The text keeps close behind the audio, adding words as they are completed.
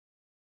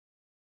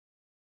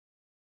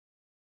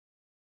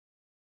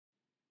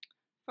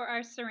For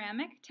our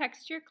ceramic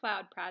texture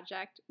cloud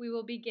project, we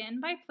will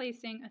begin by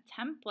placing a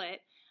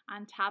template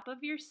on top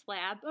of your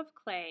slab of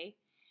clay,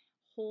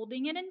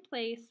 holding it in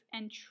place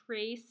and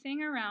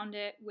tracing around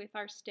it with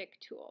our stick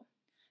tool.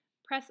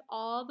 Press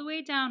all the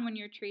way down when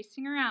you're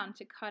tracing around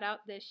to cut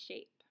out this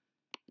shape.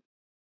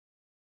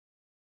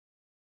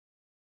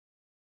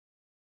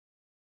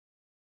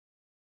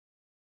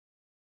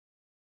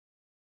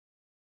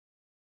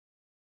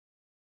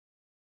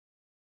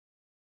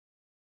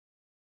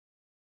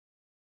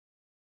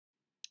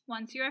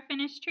 Once you are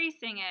finished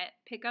tracing it,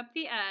 pick up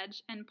the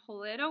edge and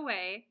pull it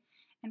away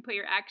and put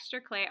your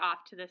extra clay off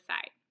to the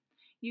side.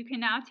 You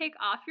can now take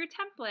off your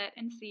template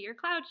and see your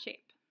cloud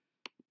shape.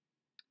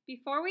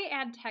 Before we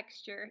add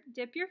texture,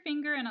 dip your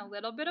finger in a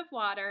little bit of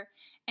water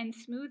and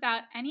smooth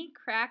out any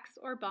cracks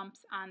or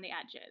bumps on the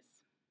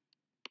edges.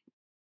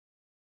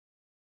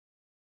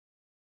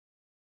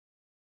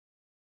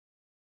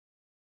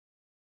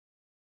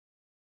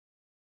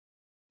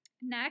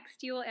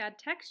 Next, you will add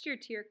texture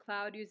to your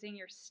cloud using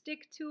your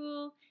stick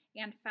tool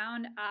and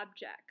found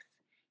objects.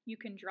 You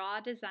can draw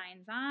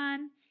designs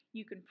on,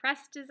 you can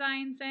press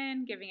designs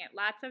in, giving it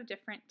lots of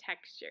different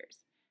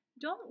textures.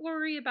 Don't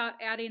worry about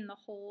adding the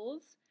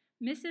holes.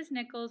 Mrs.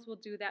 Nichols will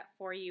do that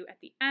for you at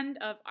the end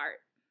of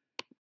art.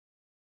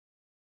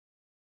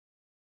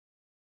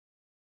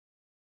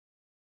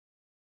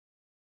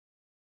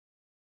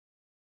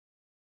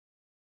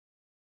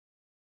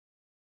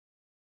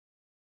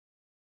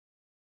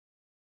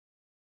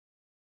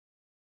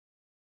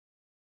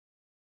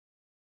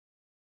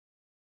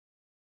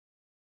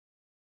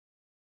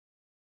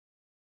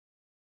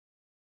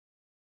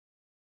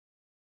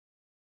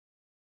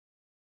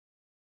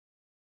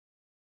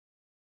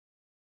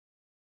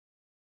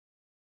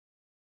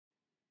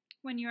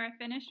 When you are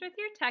finished with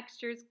your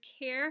textures,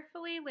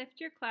 carefully lift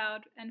your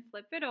cloud and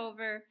flip it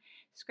over,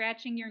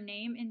 scratching your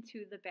name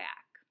into the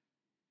back.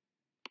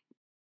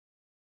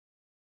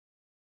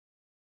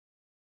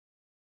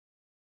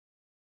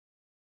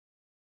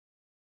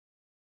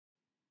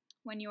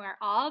 When you are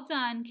all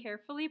done,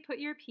 carefully put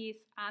your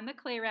piece on the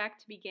clay rack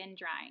to begin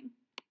drying.